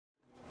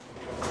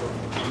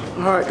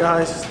Alright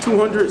guys,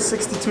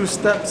 262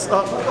 steps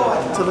up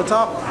to the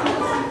top,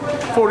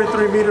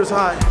 43 meters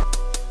high.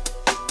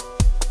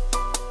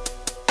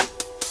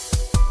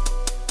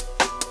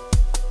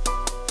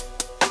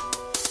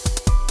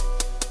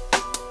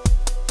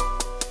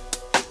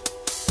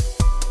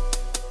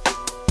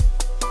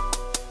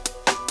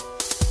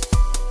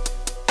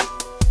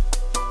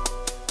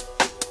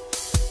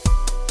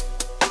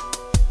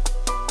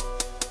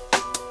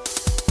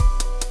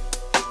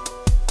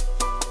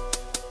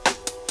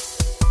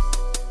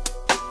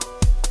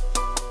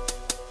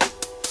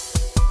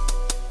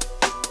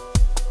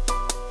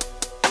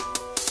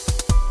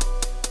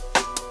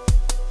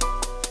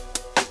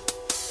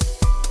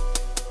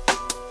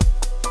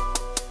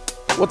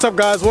 What's up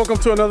guys, welcome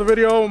to another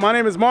video. My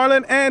name is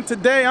Marlon and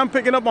today I'm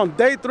picking up on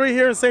day 3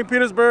 here in St.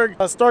 Petersburg.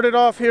 I started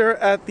off here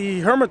at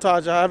the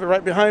Hermitage. I have it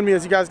right behind me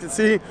as you guys can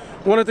see.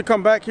 Wanted to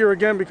come back here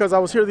again because I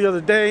was here the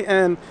other day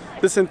and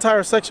this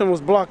entire section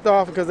was blocked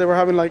off because they were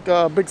having like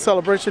a big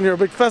celebration here, a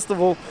big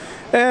festival.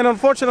 And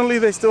unfortunately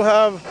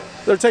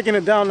they're taking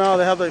it down now.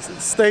 They have the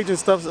stage and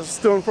stuff that's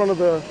still in front of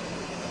the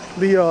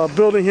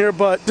building here,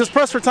 but just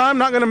pressed for time.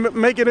 Not gonna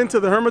make it into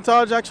the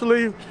Hermitage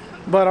actually,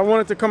 but I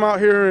wanted to come out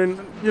here and,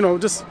 you know,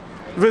 just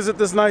visit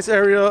this nice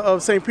area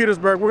of St.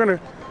 Petersburg. We're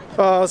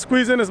gonna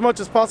squeeze in as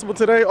much as possible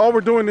today. All we're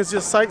doing is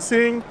just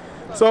sightseeing.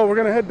 So we're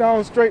gonna head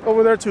down straight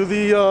over there to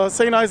the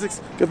St.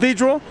 Isaac's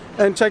Cathedral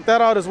and check that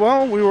out as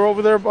well. We were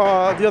over there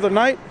the other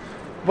night,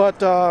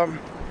 but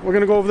we're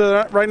gonna go over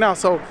there right now.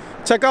 So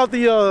check out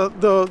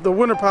the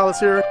Winter Palace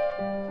here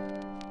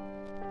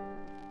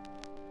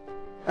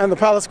and the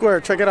Palace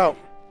Square. Check it out.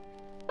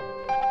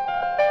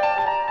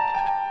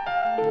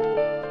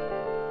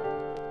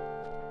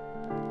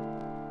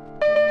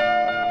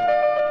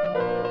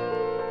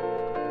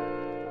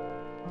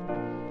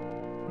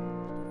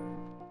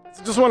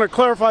 Just want to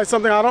clarify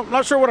something. I'm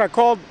not sure what I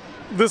called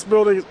this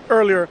building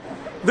earlier.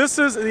 This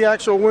is the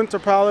actual Winter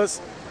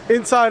Palace.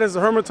 Inside is the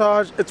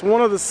Hermitage. It's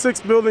one of the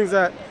 6 buildings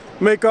that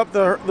make up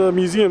the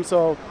museum.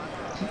 So,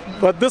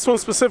 but this one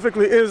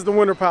specifically is the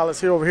Winter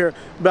Palace here over here.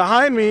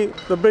 Behind me,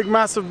 the big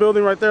massive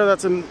building right there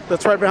that's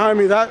right behind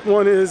me, that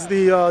one is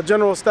the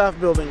General Staff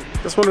building.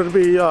 Just wanted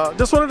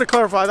to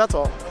clarify, that's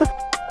all.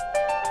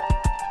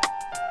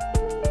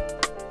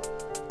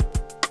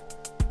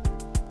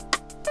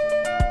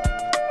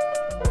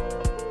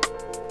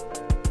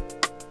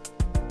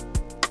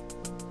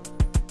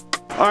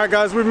 Alright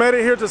guys, we made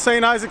it here to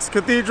St. Isaac's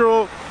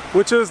Cathedral,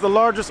 which is the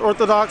largest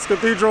Orthodox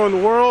cathedral in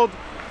the world,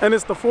 and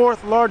it's the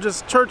 4th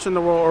largest church in the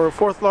world, or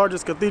 4th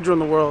largest cathedral in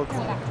the world.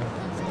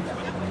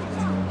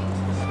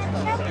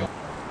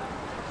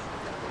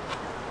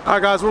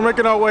 Alright guys, we're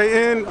making our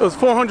way in. It was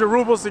 400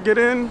 rubles to get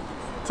in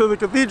to the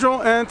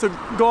cathedral and to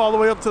go all the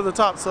way up to the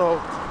top, so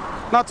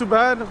not too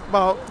bad.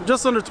 About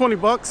just under 20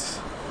 bucks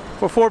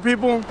for 4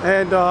 people,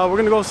 and we're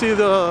gonna go see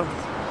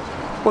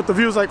what the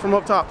view's like from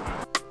up top.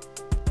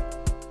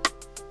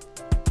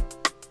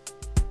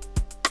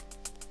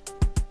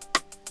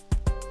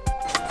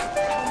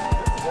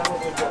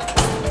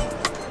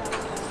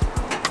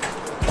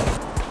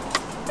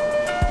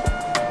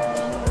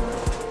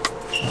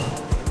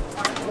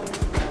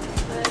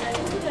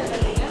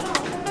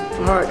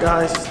 Alright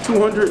guys,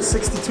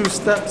 262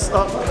 steps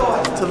up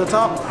to the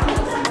top,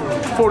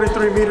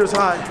 43 meters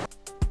high.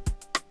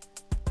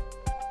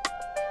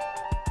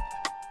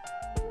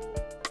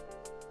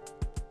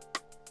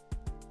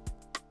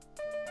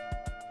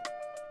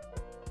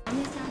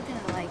 It's not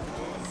gonna like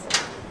this.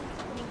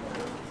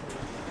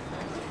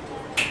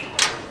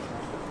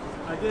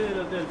 I did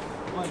it.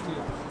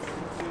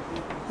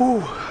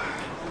 Ooh,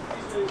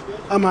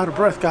 I'm out of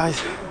breath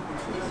guys.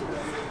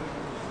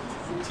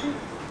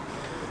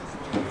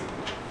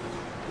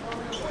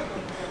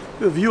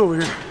 The view over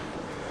here.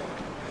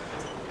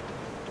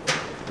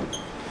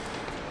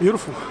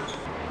 Beautiful.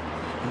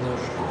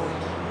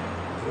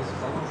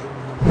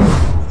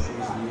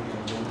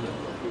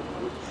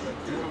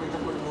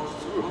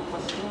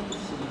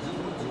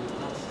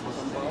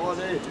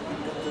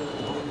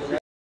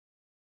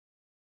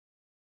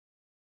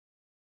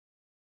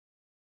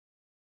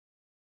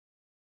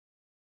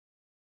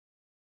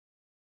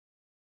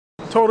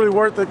 Totally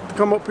worth it to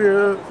come up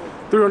here.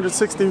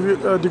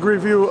 360-degree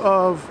view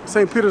of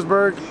St.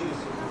 Petersburg,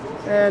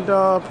 and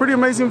pretty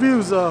amazing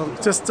views.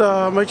 Just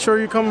make sure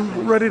you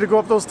come ready to go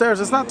up those stairs.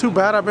 It's not too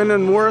bad. I've been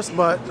in worse,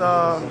 but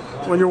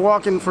when you're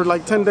walking for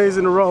like 10 days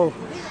in a row,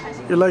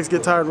 your legs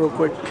get tired real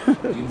quick.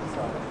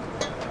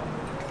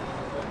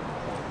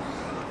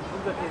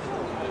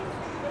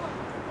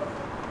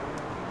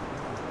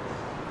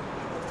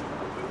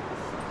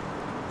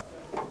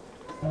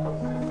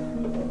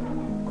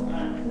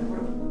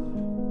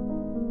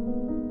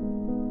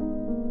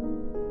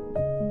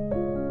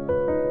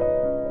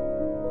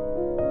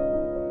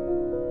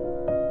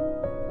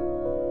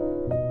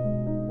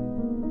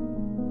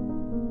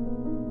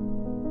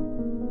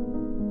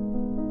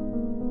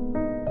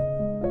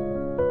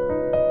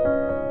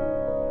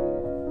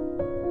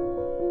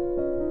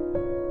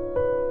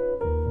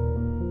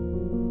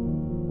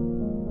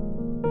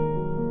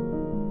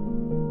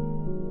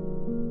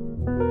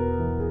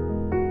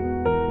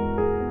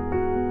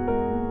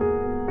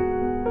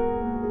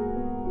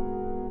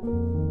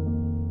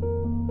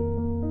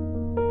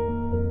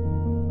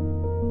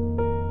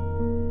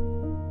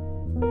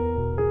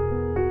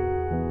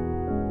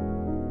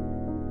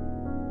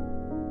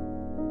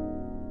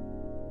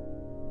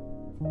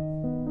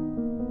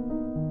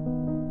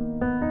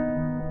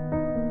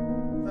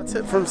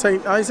 that's it from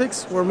St.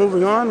 Isaac's. We're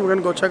moving on. We're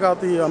gonna go check out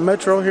the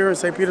metro here in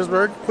St.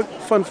 Petersburg. Quick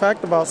fun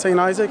fact about St.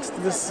 Isaac's.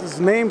 This is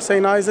named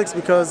St. Isaac's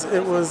because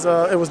it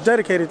was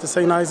dedicated to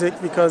St. Isaac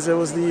because it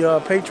was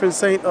the patron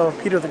saint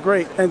of Peter the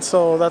Great, and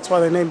so that's why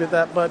they named it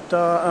that. But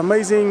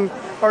amazing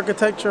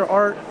architecture,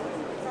 art,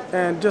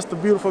 and just a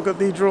beautiful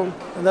cathedral.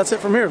 And that's it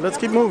from here. Let's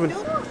keep moving.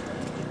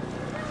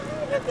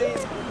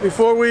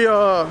 Before we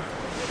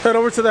head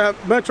over to that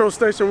metro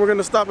station, we're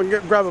gonna stop and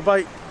grab a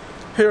bite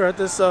here at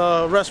this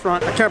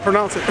restaurant. I can't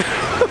pronounce it,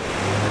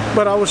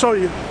 but I will show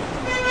you.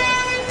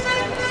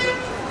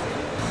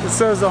 It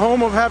says the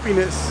home of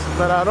happiness,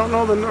 but I don't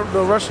know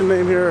the Russian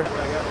name here.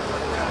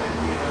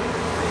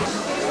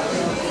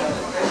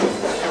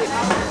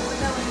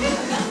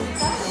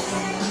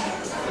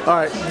 All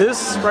right,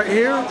 this right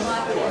here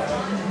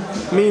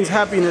means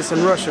happiness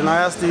in Russian. I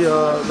asked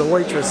the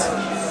waitress,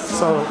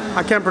 so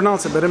I can't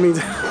pronounce it, but it means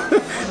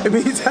it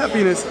means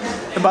happiness.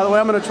 And by the way,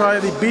 I'm gonna try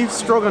the beef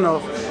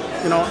stroganoff.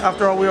 You know,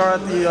 after all, we are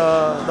at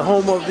the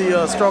home of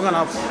the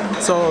stroganoff,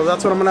 so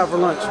that's what I'm gonna have for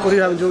lunch. What are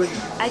you having, Julie?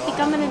 I think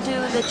I'm gonna do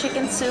the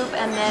chicken soup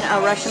and then a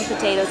Russian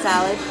potato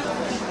salad.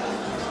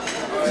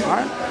 All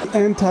right.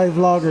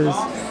 Anti-vloggers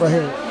right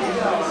here.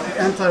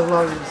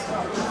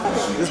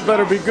 Anti-vloggers. This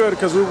better be good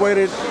because we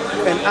waited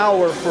an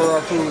hour for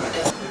our food.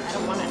 I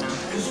don't want to know.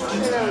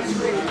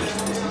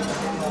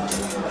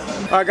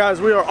 All right,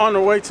 guys, we are on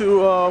our way to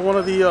one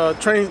of the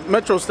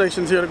metro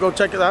stations here to go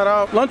check that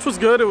out. Lunch was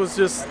good. It was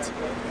just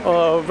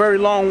a very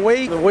long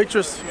wait. The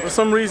waitress, for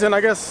some reason,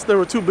 I guess they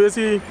were too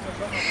busy.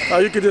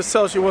 You could just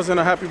tell she wasn't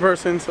a happy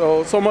person.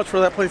 So much for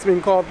that place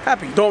being called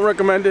Happy. Don't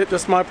recommend it,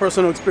 just my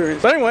personal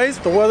experience. But anyways,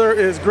 the weather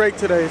is great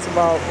today. It's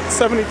about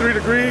 73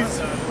 degrees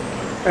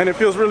and it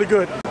feels really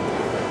good.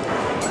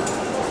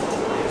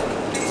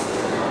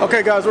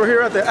 Okay, guys, we're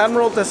here at the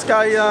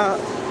Admiralteyskaya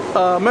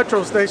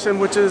metro station,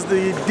 which is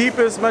the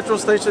deepest metro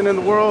station in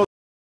the world.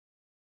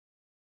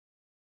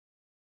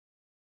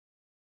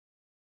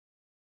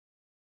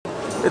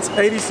 It's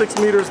 86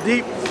 meters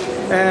deep,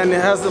 and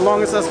it has the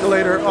longest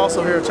escalator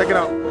also here. Check it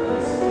out.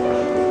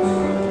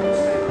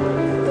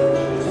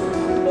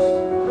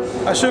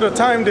 I should have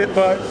timed it,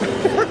 but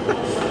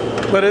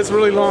but it's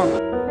really long.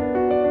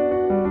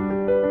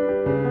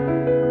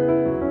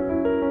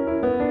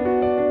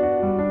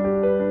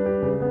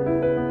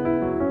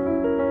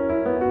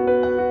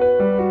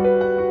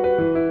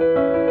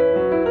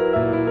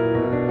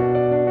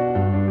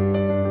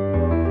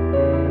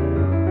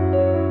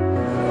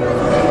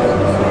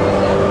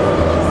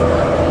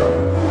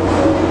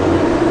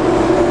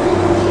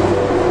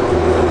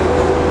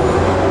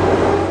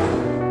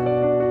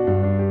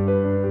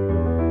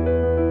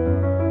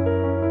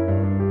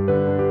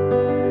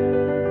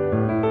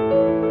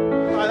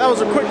 That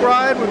was a quick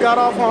ride. We got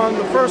off on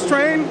the first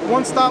train,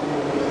 one stop,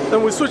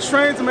 then we switched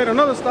trains and made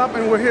another stop,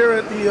 and we're here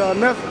at the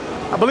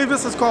I believe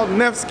this is called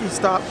Nevsky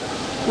stop,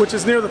 which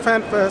is near the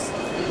Fan Fest.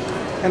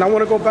 And I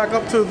want to go back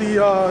up to the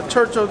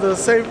Church of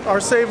Our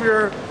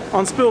Savior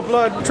on Spilled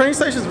Blood. Train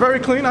station is very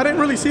clean. I didn't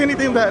really see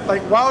anything that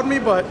like wowed me,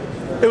 but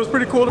it was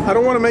pretty cool. I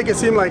don't want to make it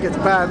seem like it's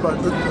bad, but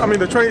I mean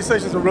the train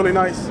stations are really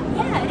nice.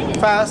 Yeah, it is.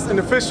 Fast and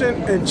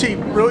efficient and cheap.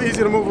 Real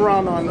easy to move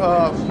around on.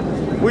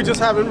 We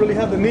just haven't really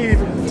had the need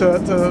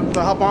to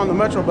hop on the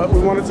metro, but we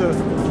wanted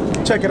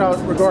to check it out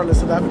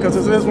regardless of that because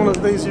it is one of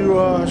the things you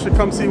should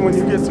come see when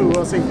you get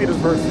to St.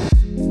 Petersburg.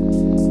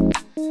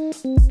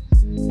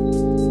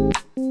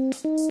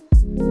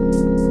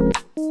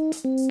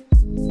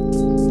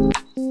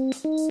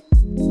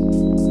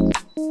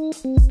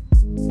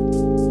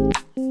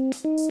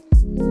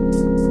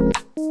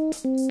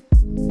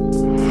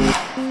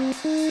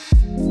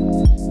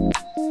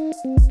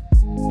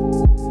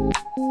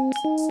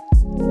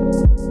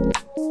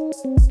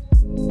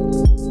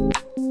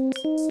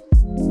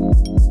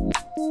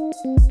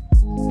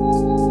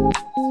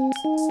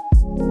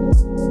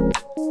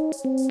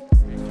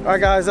 All right,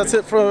 guys, that's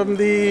it from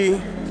the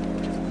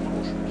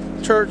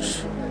Church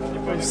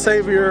of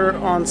Savior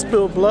on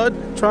Spilled Blood.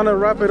 Trying to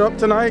wrap it up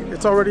tonight.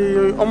 It's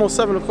already almost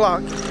 7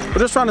 o'clock. We're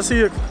just trying to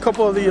see a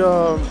couple of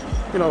the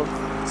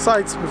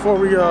sights before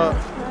we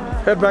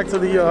head back to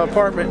the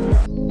apartment.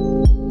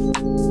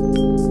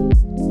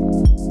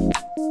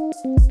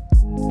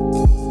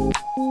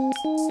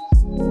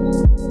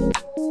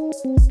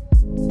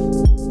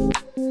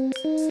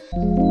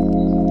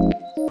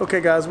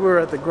 Okay, guys, we're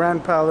at the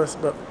Grand Palace,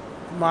 but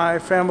my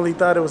family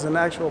thought it was an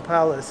actual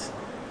palace,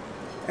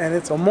 and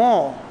it's a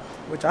mall,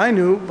 which I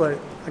knew, but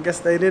I guess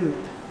they didn't.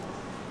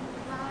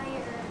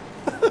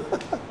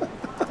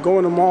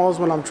 Going to malls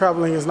when I'm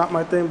traveling is not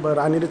my thing, but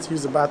I needed to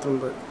use the bathroom.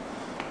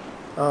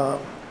 But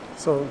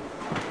so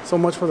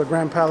much for the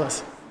Grand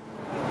Palace.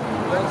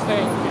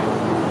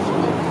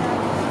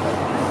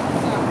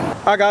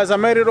 Alright, guys, I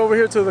made it over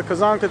here to the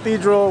Kazan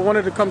Cathedral.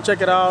 Wanted to come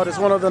check it out. It's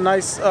one of the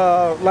nice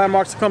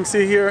landmarks to come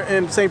see here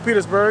in St.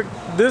 Petersburg.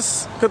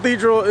 This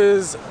cathedral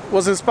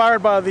was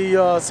inspired by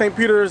the St.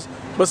 Peter's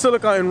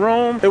Basilica in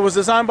Rome. It was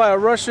designed by a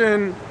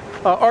Russian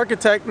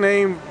architect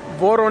named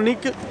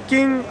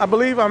Voronikin, I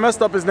believe. I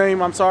messed up his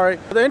name, I'm sorry.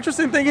 The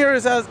interesting thing here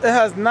is it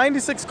has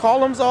 96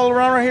 columns all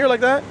around right here like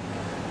that.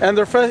 And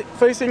they're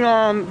facing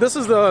on, this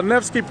is the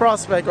Nevsky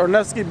Prospect or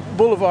Nevsky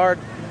Boulevard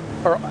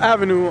or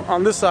Avenue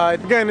on this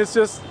side. Again, it's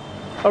just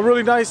a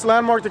really nice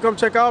landmark to come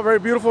check out. Very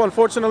beautiful.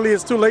 Unfortunately,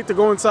 it's too late to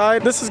go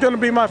inside. This is going to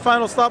be my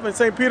final stop in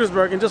St.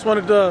 Petersburg, and just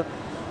wanted to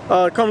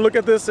come look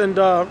at this, and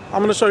I'm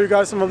going to show you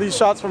guys some of these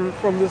shots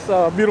from this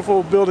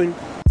beautiful building.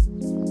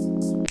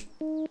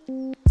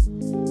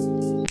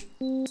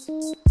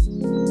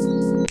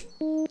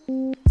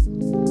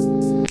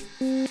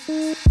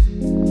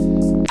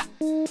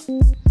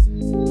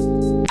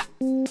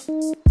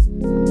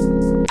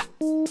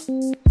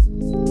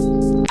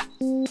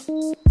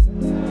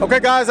 Okay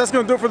guys, that's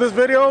gonna do it for this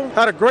video.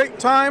 Had a great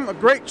time, a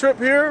great trip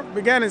here.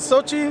 Began in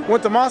Sochi,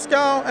 went to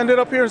Moscow, ended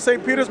up here in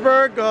St.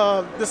 Petersburg.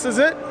 This is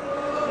it.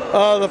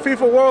 The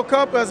FIFA World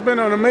Cup has been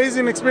an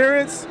amazing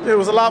experience. It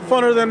was a lot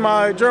funner than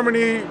my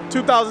Germany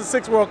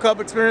 2006 World Cup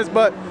experience,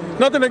 but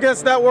nothing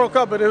against that World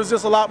Cup, but it was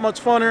just a lot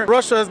much funner.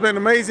 Russia has been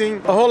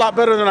amazing, a whole lot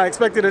better than I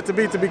expected it to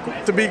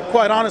be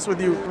quite honest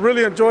with you.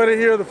 Really enjoyed it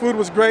here. The food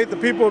was great. The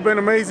people have been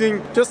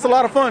amazing. Just a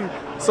lot of fun.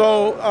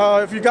 So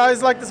if you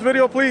guys like this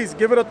video, please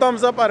give it a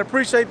thumbs up. I'd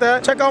appreciate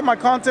that. Check out my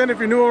content if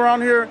you're new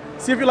around here.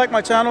 See if you like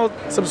my channel.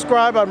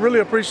 Subscribe. I'd really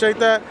appreciate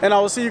that. And I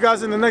will see you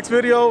guys in the next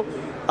video.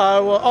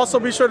 Will also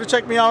be sure to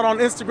check me out on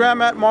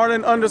Instagram at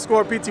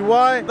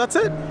Marlin_PTY. That's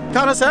it.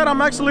 Kind of sad.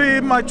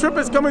 My trip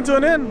is coming to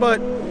an end, but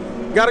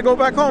gotta go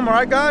back home. All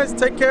right, guys.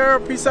 Take care.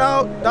 Peace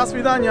out. Das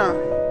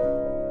vidanya.